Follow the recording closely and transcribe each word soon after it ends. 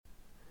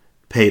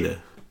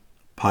PETA,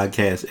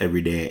 podcast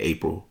every day in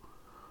April,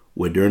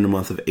 where during the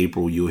month of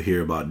April you'll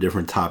hear about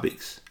different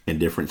topics and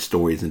different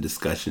stories and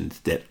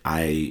discussions that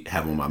I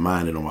have on my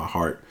mind and on my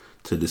heart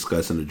to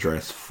discuss and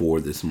address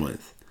for this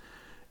month.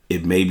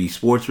 It may be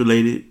sports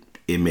related,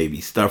 it may be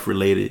stuff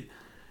related.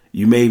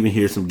 You may even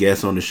hear some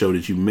guests on the show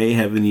that you may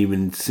haven't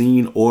even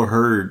seen or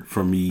heard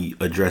from me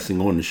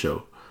addressing on the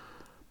show.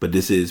 But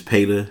this is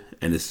PETA,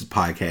 and this is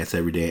Podcast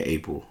Every Day in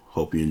April.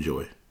 Hope you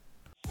enjoy.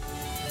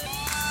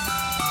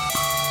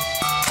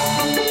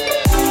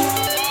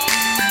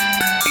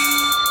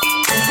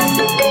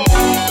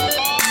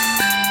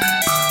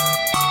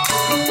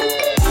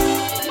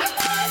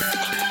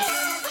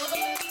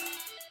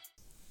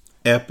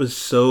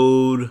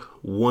 Episode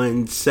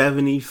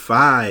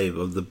 175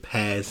 of The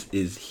Past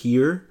is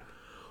here.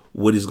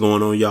 What is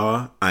going on,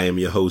 y'all? I am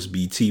your host,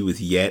 BT, with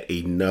yet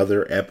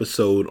another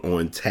episode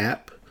on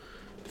tap.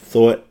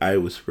 Thought I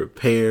was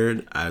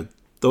prepared. I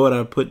thought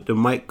I put the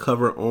mic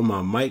cover on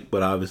my mic,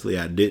 but obviously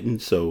I didn't.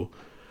 So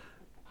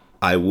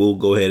I will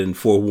go ahead and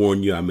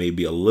forewarn you, I may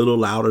be a little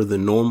louder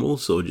than normal,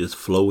 so just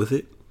flow with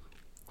it.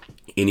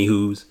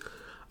 Anywho's,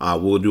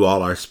 we'll do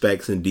all our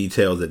specs and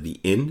details at the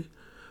end.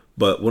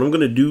 But what I'm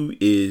going to do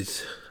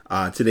is,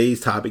 today's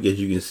topic, as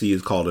you can see,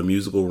 is called a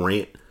musical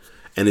rant.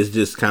 And it's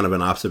just kind of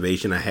an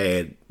observation I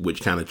had,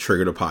 which kind of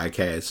triggered a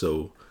podcast.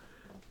 So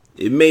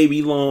it may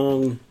be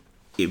long.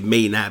 It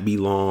may not be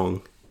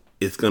long.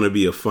 It's going to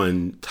be a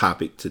fun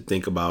topic to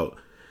think about.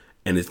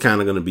 And it's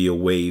kind of going to be a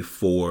way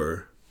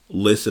for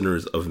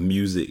listeners of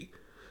music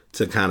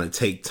to kind of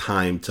take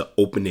time to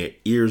open their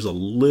ears a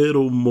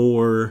little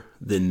more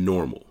than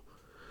normal.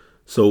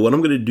 So what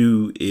I'm going to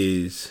do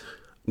is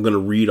I'm going to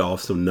read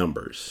off some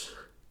numbers,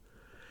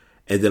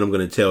 and then I'm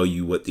going to tell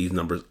you what these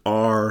numbers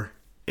are,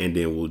 and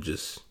then we'll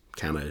just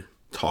kind of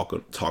talk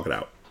it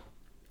out.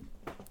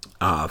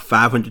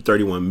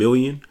 531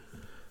 million,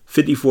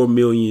 54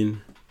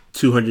 million,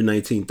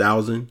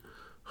 219,000,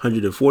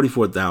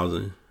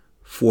 144,000,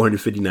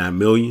 459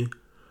 million,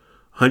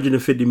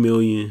 150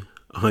 million,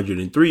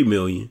 103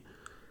 million,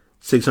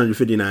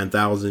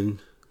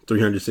 659,000,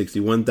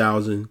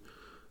 361,000,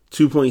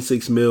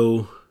 2.6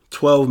 mil,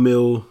 12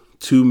 mil,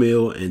 2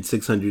 mil, and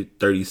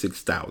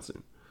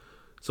 636,000.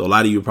 So a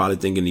lot of you are probably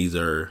thinking these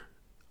are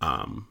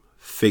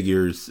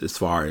figures as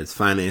far as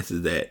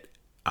finances that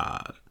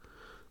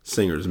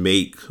singers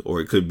make,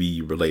 or it could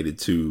be related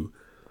to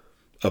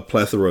a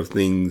plethora of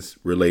things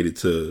related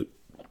to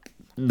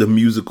the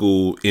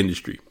musical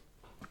industry.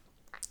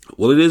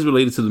 Well, it is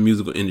related to the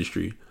musical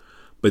industry,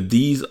 but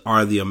these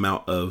are the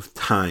amount of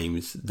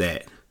times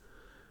that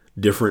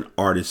different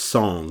artists'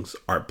 songs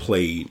are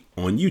played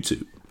on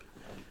YouTube.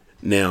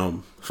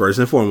 Now, first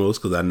and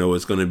foremost, because I know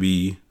it's going to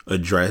be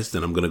addressed,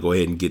 and I'm going to go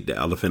ahead and get the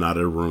elephant out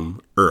of the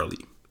room early.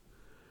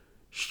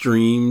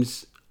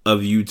 Streams of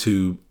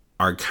YouTube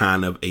are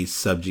kind of a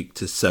subject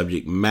to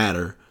subject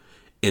matter,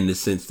 in the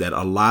sense that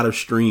a lot of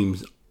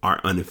streams are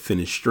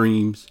unfinished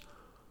streams,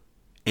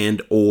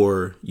 and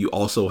or you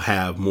also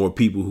have more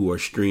people who are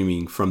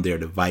streaming from their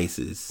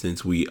devices,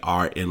 since we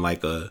are in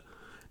like a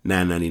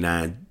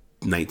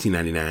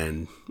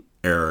 1999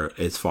 era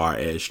as far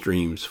as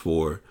streams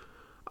for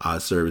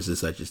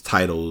services such as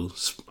Tidal,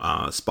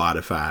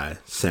 Spotify,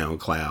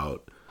 SoundCloud,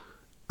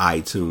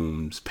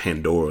 iTunes,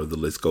 Pandora, the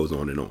list goes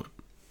on and on.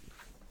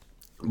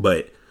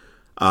 But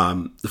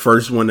the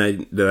first one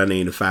that I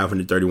named, the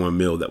 531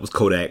 mil, that was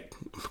Kodak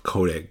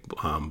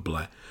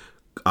Black.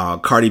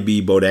 Cardi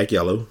B, Bodak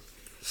Yellow.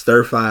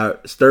 Stir Fry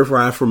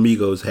for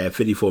Migos had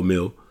 54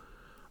 mil.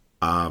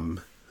 My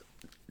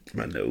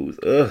nose.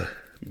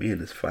 Me in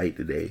this fight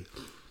today.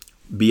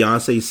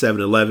 Beyonce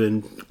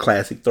 7-Eleven,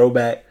 classic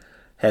throwback,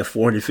 had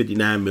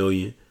 459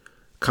 million.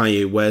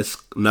 Kanye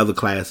West, another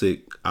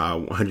classic,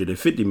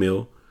 150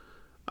 mil.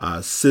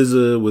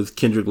 SZA with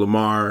Kendrick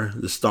Lamar,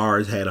 The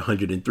Stars, had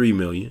 103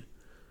 million.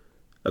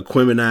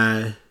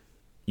 Aquemini,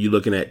 you're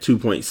looking at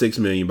 2.6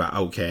 million by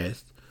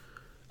Outkast.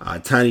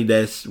 Tiny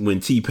Desk, when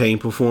T-Pain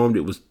performed,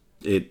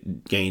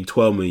 it gained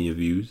 12 million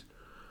views,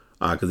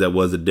 because that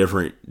was a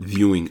different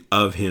viewing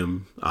of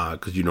him,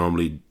 because you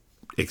normally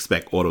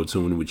expect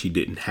auto-tune, which he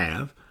didn't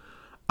have.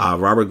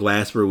 Robert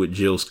Glasper with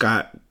Jill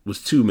Scott was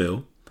 2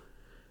 mil.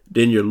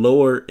 Then your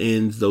lower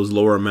ends, those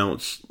lower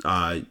amounts,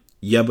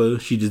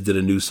 Yebba, she just did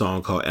a new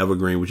song called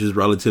Evergreen, which is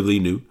relatively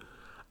new.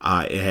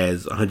 It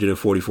has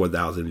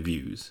 144,000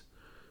 views.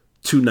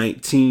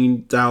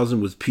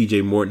 219,000 was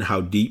PJ Morton, How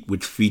Deep,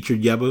 which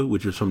featured Yebba,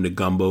 which was from the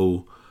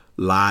Gumbo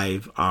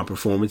live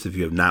performance. If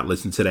you have not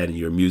listened to that and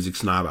you're a music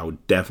snob, I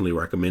would definitely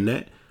recommend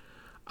that.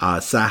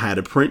 Sci-Hi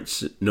the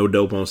Prince, No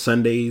Dope on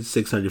Sundays,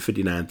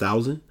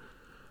 659,000.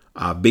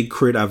 Big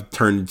Crit, I've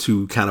turned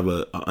into kind of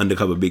a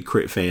undercover Big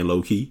Crit fan,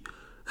 low-key.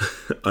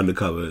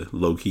 Undercover,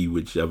 low-key,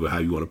 whichever how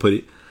you want to put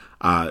it.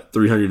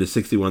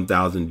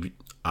 361,000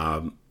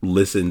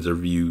 listens or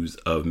views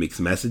of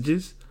Mixed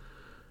Messages.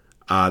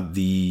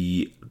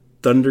 The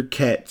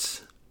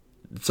Thundercats,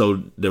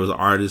 so there was an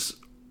artist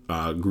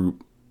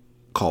group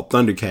called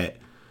Thundercat.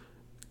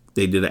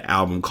 They did an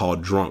album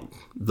called Drunk.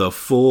 The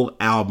full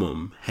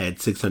album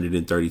had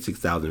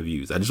 636,000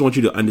 views. I just want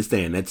you to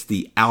understand that's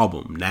the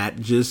album, not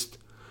just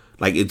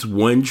like it's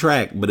one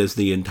track, but it's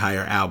the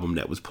entire album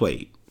that was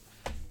played.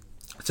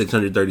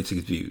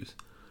 636 views.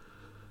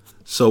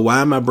 So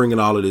why am I bringing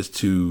all of this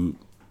to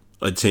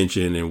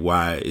attention, and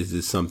why is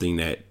this something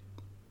that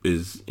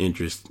is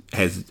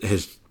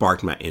has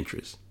sparked my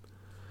interest?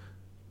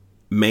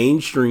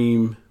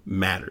 Mainstream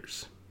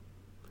matters.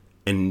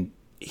 And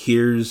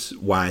here's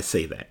why I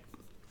say that.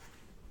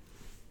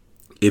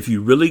 If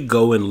you really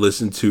go and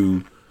listen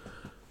to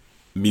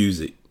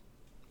music,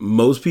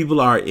 most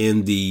people are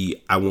in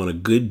the I want a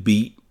good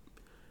beat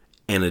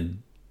and a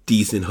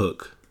decent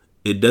hook.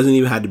 It doesn't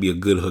even have to be a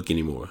good hook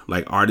anymore.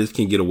 Like, artists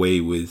can get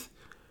away with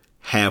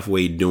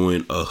halfway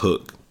doing a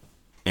hook,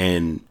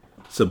 and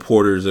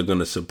supporters are going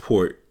to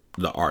support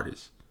the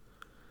artist.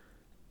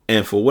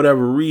 And for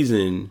whatever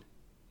reason,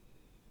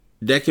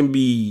 that can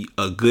be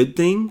a good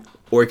thing,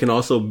 or it can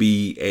also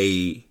be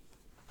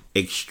a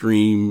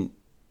extreme,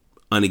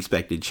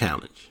 unexpected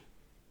challenge.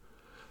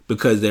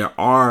 Because there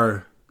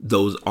are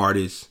those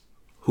artists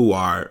who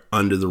are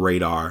under the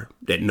radar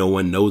that no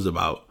one knows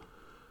about,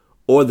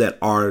 or that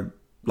are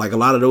like a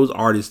lot of those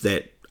artists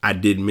that I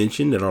did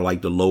mention that are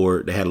like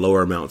they had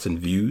lower amounts in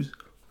views,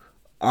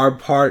 are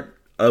part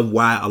of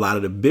why a lot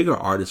of the bigger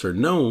artists are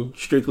known,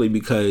 strictly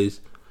because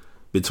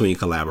between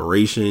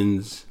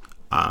collaborations,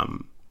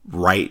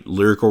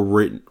 lyrical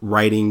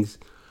writings,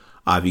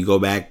 if you go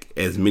back,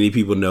 as many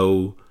people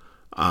know,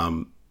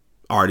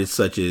 artists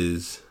such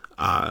as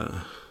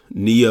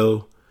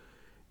Neo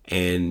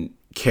and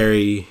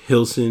Carrie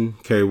Hilson,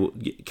 I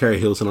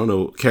don't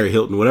know, Carrie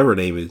Hilton, whatever her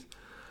name is,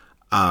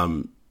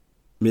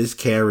 Miss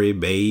Carrie,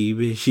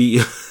 baby, she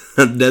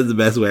that's the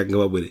best way I can come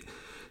up with it.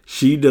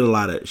 She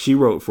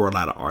wrote for a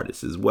lot of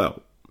artists as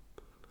well.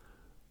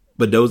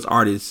 But those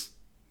artists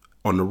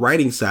on the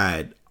writing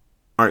side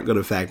aren't going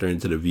to factor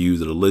into the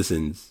views or the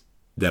listens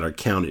that are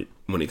counted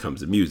when it comes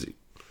to music.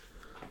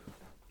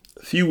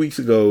 A few weeks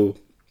ago,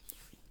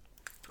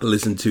 I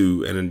listened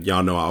to, and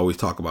y'all know I always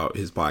talk about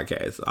his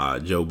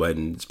podcast, Joe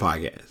Budden's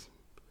podcast.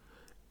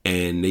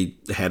 And they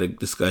had a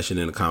discussion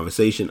and a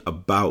conversation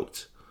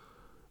about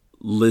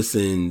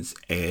listens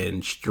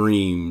and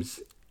streams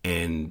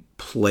and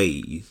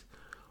plays,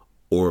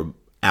 or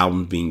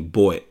albums being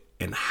bought,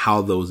 and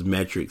how those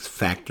metrics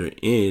factor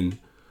in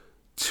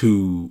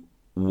to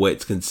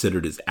what's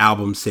considered as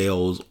album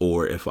sales,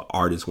 or if an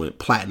artist went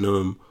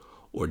platinum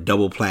or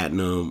double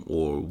platinum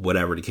or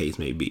whatever the case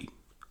may be.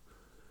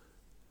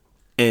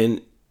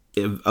 And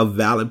if a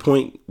valid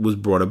point was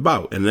brought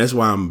about, and that's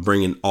why I'm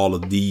bringing all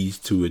of these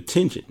to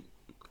attention.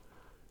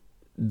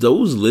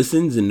 Those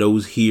listens and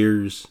those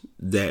hears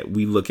that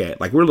we look at,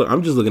 like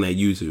I'm just looking at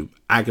YouTube.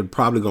 I could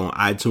probably go on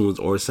iTunes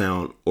or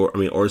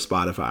or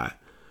Spotify.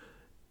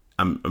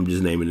 I'm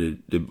just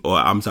naming it. Or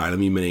I'm sorry, let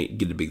me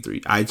get the big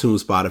three: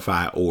 iTunes,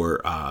 Spotify,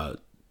 or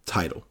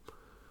Tidal.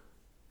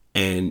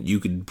 And you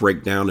could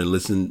break down and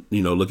listen.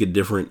 Look at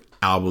different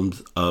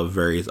albums of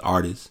various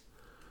artists,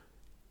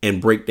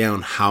 and break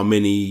down how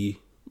many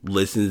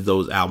listens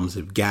those albums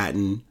have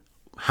gotten,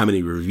 how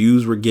many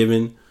reviews were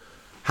given,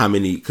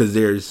 because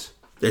there's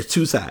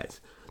two sides.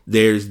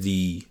 There's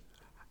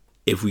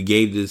if we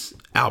gave this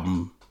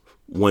album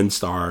 1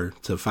 star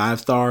to 5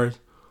 stars,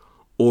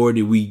 or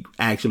did we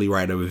actually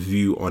write a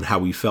review on how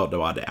we felt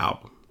about the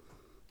album?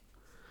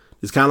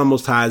 This kind of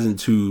almost ties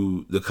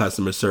into the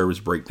customer service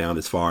breakdown,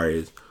 as far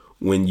as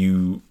when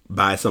you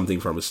buy something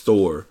from a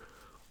store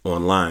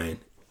online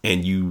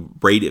and you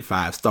rate it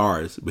 5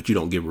 stars, but you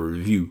don't give a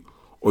review,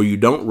 or you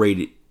don't rate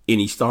it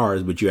any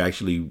stars, but you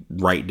actually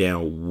write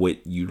down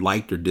what you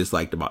liked or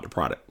disliked about the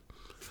product.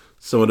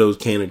 Some of those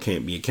can or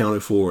can't be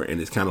accounted for, and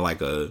it's kind of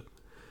like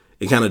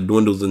it kind of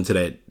dwindles into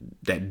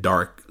that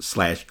dark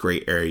 /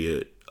 gray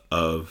area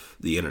of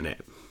the internet.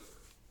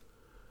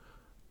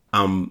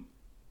 I'm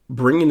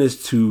bringing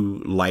this to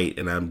light,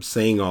 and I'm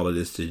saying all of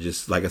this to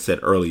just, like I said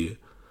earlier,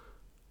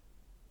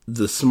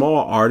 the small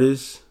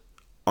artists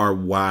are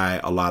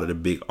why a lot of the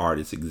big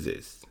artists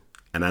exist.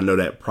 And I know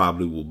that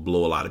probably will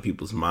blow a lot of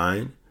people's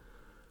mind,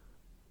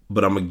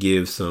 but I'm going to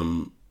give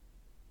some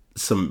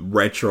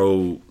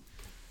retro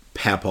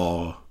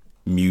Papa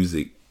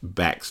music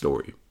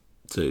backstory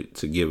to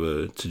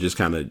just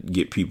kind of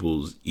get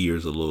people's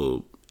ears a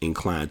little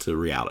inclined to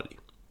reality.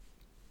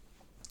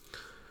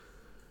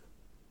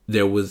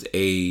 There was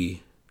a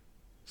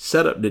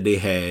setup that they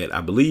had, I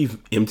believe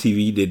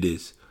MTV did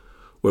this,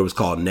 where it was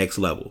called Next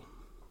Level.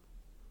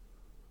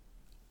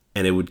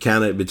 And it would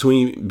kind of,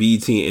 between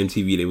BET and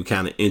MTV, they would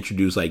kind of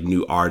introduce like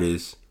new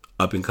artists,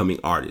 up and coming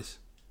artists.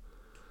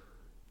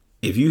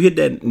 If you hit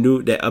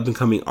that up and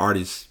coming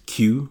artist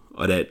cue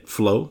or that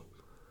flow,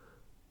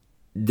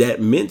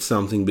 that meant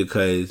something,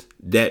 because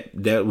that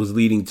was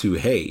leading to,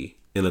 hey,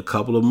 in a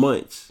couple of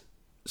months,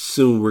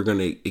 soon we're going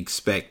to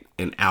expect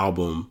an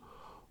album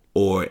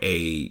or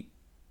a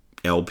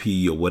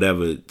LP or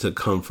whatever to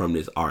come from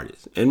this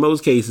artist. In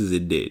most cases,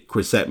 it did.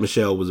 Chrisette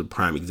Michele was a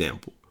prime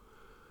example.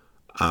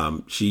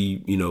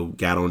 She,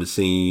 got on the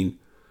scene,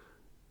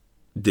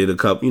 did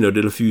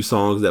did a few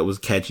songs that was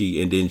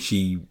catchy, and then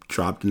she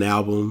dropped an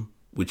album,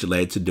 which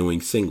led to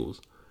doing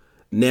singles.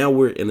 Now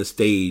we're in a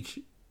stage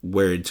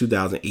where in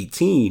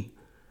 2018,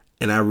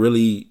 and I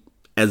really,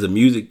 as a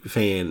music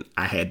fan,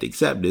 I had to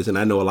accept this. And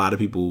I know a lot of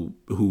people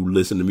who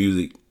listen to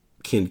music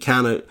can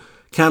kind of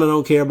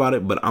don't care about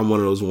it, but I'm one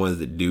of those ones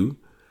that do.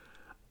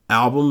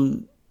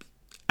 Album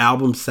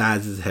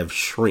sizes have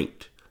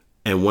shrinked.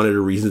 And one of the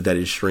reasons that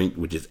it shrinked,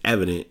 which is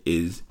evident,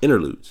 is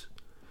interludes.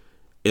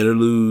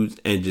 Interludes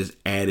and just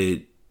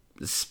added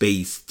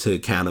space to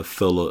kind of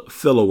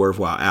fill a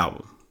worthwhile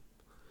album.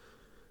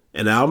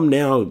 An album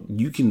now,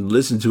 you can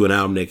listen to an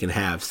album that can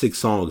have 6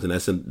 songs, and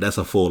that's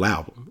a full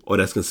album, or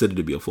that's considered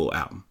to be a full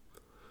album.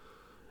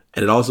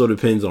 And it also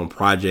depends on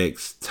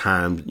projects,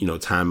 time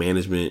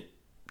management,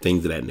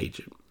 things of that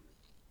nature.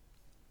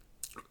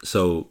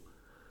 So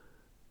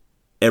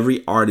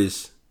every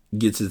artist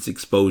gets its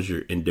exposure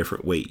in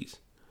different ways.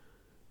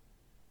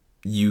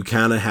 You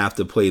kind of have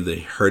to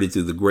heard it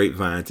through the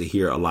grapevine to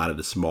hear a lot of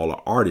the smaller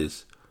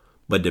artists,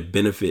 but the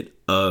benefit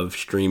of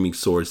streaming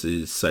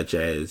sources such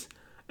as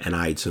an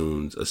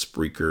iTunes, a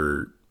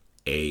Spreaker,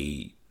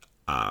 a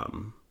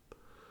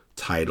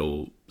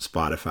Tidal,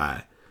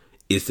 Spotify,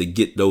 is to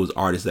get those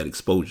artists that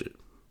exposure.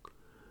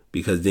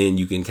 Because then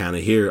you can kind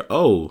of hear,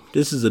 oh,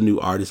 this is a new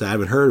artist. I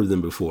haven't heard of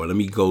them before. Let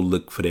me go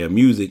look for their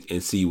music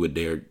and see what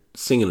they're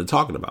singing and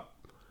talking about.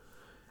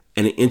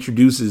 And it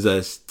introduces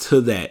us to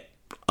that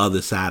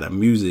other side of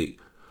music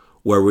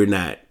where we're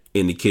not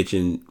in the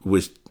kitchen,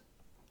 we're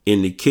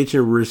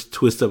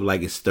twist up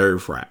like it's stir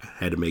fry. I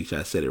had to make sure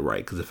I said it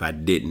right, because if I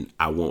didn't,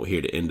 I won't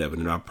hear the end of it,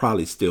 and I'll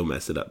probably still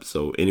mess it up.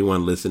 So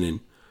anyone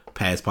listening,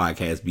 past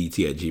podcast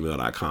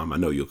bt@gmail.com, I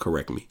know you'll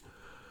correct me.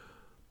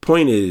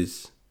 Point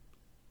is,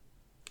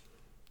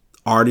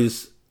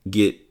 artists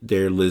get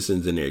their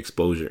listens and their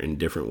exposure in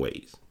different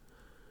ways.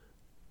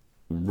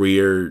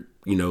 To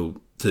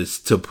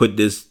put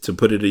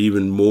it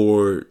even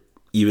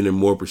in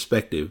more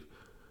perspective,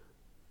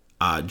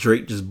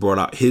 Drake just brought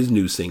out his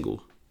new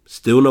single.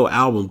 Still no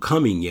album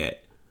coming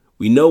yet.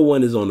 We know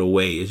one is on the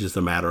way. It's just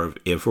a matter of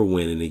if or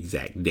when an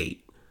exact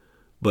date.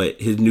 But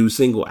his new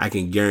single, I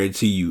can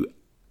guarantee you,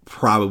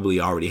 probably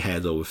already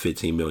has over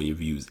 15 million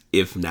views,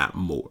 if not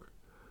more,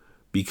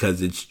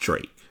 because it's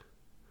Drake.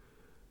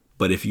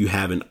 But if you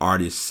have an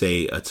artist,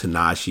 say a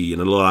Tanashi,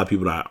 and a lot of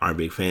people that aren't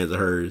big fans of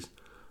hers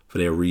for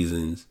their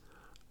reasons,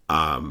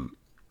 trying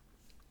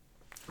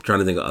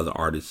to think of other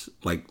artists,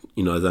 like,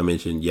 as I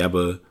mentioned,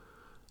 Yebba,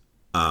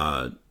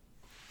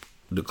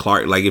 the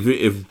Clark. Like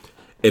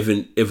if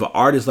an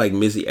artist like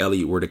Missy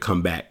Elliott were to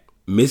come back,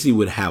 Missy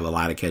would have a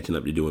lot of catching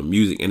up to do in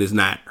music, and it's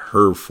not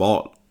her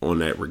fault on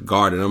that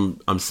regard. And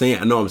I'm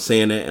saying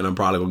that, and I'm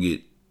probably gonna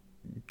get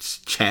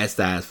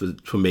chastised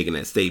for making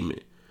that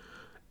statement.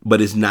 But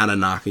it's not a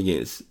knock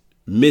against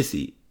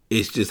Missy.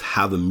 It's just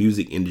how the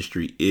music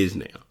industry is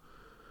now.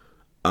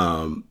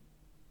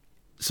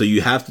 So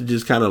you have to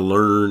just kind of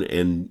learn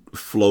and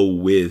flow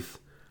with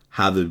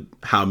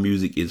how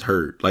music is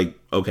heard. Like,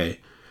 okay,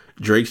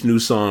 Drake's new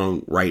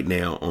song right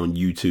now on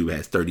YouTube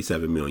has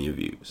 37 million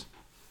views.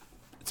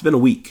 It's been a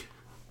week.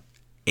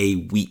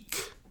 You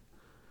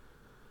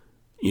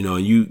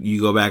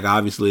go back,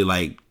 obviously,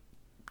 like,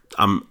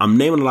 I'm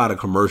naming a lot of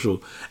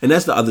commercial, and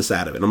that's the other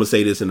side of it. I'm gonna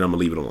say this and I'm gonna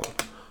leave it alone.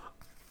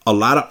 A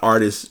lot of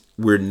artists,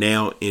 we're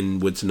now in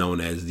what's known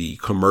as the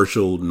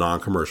commercial,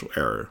 non-commercial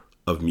era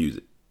of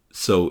music.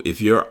 So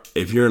if you're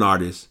an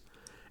artist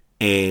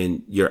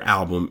and your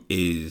album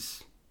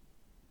is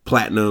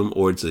platinum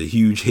or it's a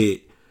huge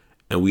hit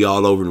and we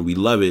all over and we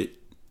love it,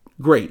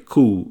 great,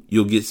 cool.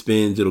 You'll get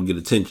spins, it'll get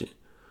attention.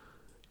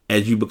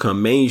 As you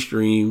become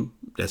mainstream,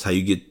 that's how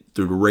you get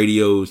through the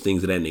radios,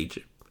 things of that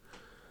nature.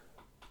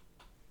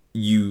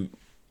 You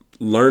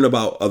learn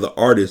about other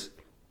artists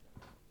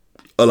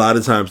a lot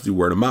of times through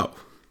word of mouth.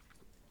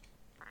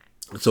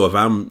 So if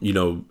I'm,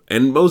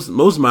 and most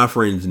of my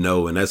friends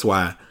know, and that's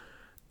why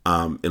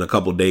in a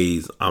couple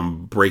days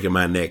I'm breaking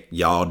my neck.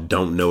 Y'all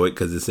don't know it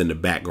because it's in the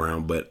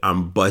background, but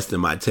I'm busting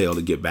my tail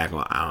to get back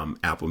on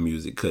Apple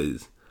Music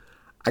because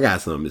I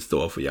got something in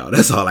store for y'all.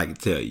 That's all I can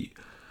tell you.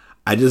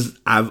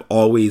 I've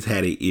always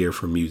had an ear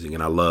for music,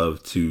 and I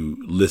love to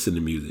listen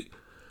to music.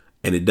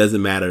 And it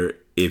doesn't matter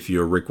if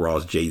you're Rick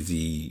Ross,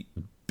 Jay-Z,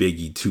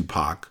 Biggie,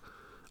 Tupac,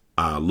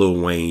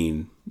 Lil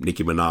Wayne,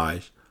 Nicki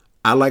Minaj.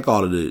 I like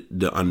all of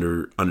the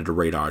under the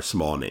radar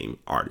small name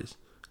artists,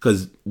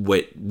 because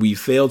what we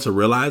failed to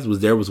realize was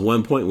there was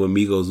one point when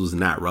Migos was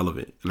not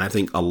relevant, and I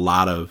think a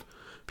lot of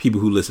people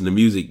who listen to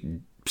music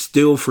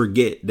still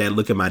forget that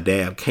Look at My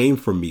Dab came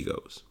from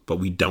Migos, but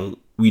we don't.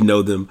 We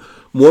know them.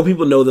 More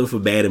people know them for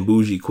Bad and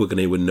Bougie quicker than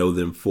they would know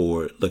them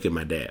for Look at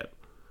My Dab,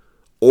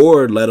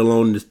 or let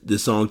alone the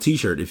song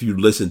T-Shirt. If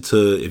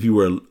you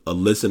were a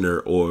listener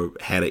or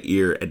had an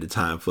ear at the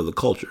time for the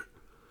culture.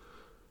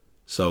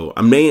 So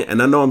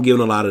and I know I'm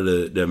giving a lot of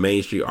the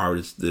mainstream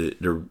artists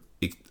the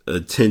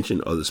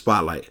attention or the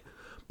spotlight,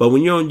 but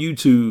when you're on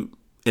YouTube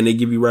and they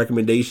give you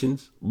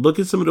recommendations, look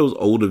at some of those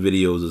older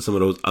videos or some of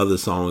those other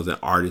songs and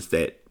artists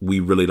that we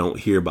really don't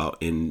hear about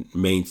in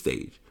main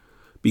stage,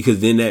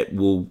 because then that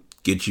will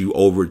get you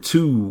over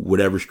to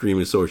whatever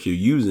streaming source you're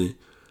using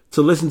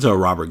to listen to a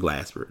Robert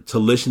Glasper, to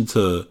listen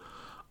to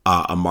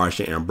a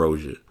Marsha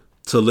Ambrosia,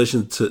 to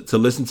listen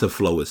to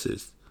Flow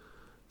Assist,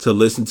 to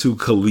listen to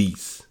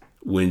Khalees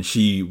when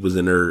she was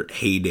in her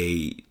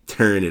heyday,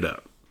 tearing it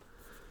up.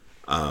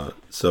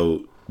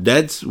 So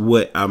that's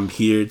what I'm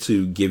here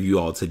to give you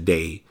all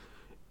today.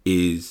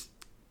 Is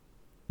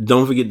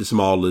don't forget the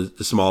small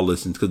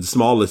listens, because the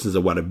small listens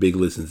are why the big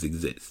listens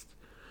exist.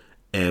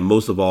 And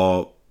most of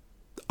all,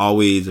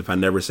 always, if I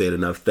never say it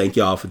enough, thank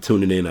y'all for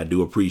tuning in. I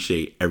do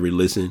appreciate every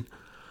listen.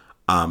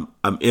 I'm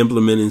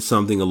implementing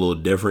something a little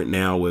different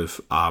now with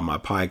my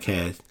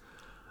podcast.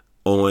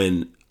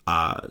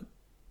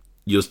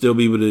 You'll still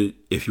be able to,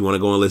 if you want to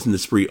go and listen to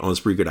on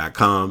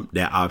Spreaker.com,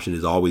 that option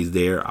is always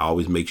there. I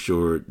always make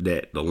sure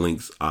that the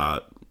links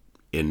are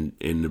in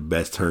the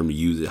best term to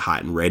use it,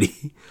 hot and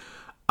ready.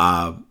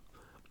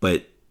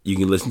 But you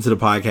can listen to the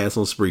podcast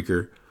on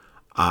Spreaker.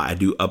 I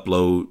do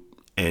upload,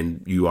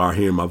 and you are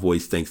hearing my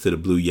voice thanks to the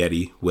Blue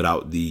Yeti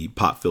without the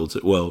pop filter.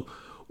 Well,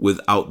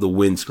 without the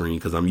windscreen,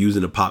 because I'm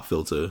using a pop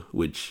filter,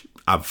 which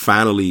I've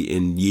finally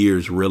in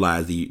years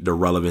realized the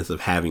relevance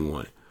of having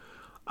one.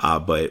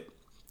 But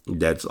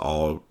that's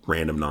all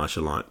random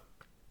nonchalant.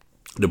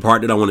 The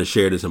part that I want to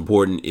share that's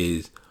important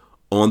is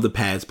on the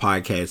past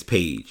podcast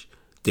page,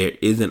 there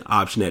is an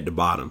option at the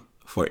bottom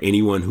for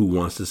anyone who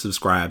wants to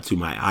subscribe to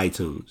my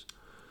iTunes.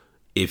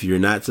 If you're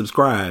not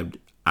subscribed,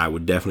 I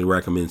would definitely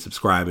recommend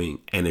subscribing.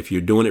 And if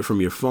you're doing it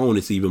from your phone,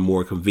 it's even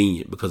more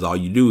convenient, because all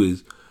you do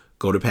is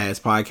go to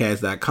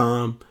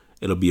pastpodcast.com.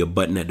 It'll be a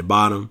button at the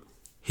bottom.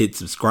 Hit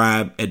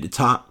subscribe at the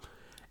top.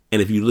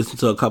 And if you listen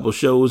to a couple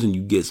shows and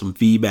you get some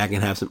feedback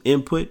and have some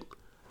input,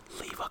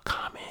 leave a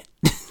comment.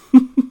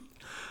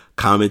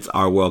 Comments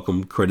are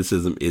welcome.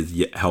 Criticism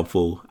is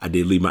helpful. I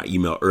did leave my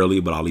email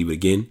earlier, but I'll leave it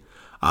again.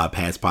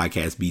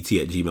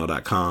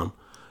 Pastpodcastbt@gmail.com.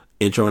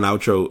 Intro and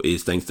outro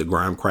is thanks to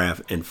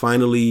Grimecraft. And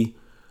finally,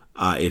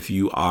 if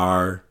you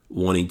are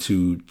wanting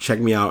to check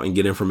me out and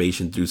get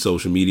information through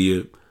social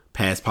media,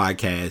 Past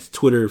Podcast,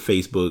 Twitter,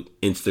 Facebook,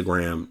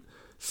 Instagram,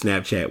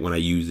 Snapchat when I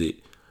use it.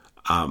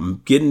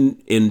 I'm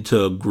getting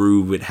into a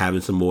groove with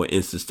having some more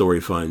Insta story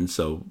fun,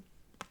 so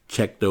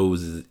check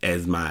those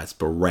as my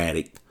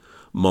sporadic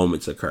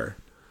moments occur.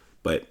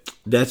 But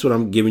that's what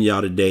I'm giving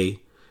y'all today.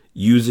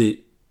 Use it,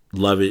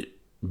 love it,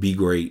 be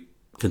great.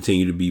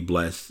 Continue to be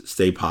blessed,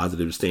 stay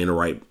positive, stay in the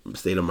right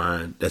state of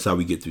mind. That's how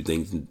we get through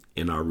things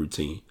in our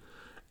routine.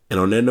 And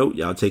on that note,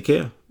 y'all take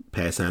care.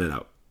 Pass signing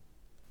out.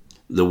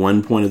 The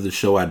one point of the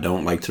show I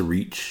don't like to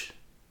reach,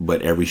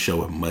 but every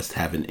show must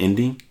have an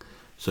ending.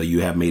 So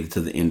you have made it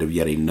to the end of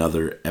yet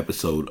another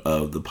episode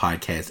of the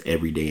podcast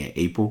Every Day in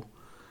April.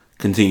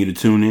 Continue to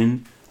tune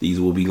in.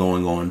 These will be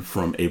going on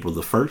from April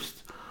the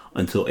 1st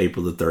until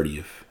April the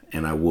 30th.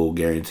 And I will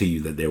guarantee you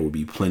that there will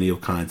be plenty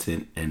of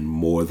content and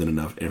more than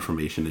enough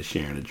information to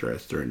share and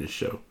address during this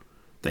show.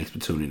 Thanks for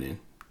tuning in.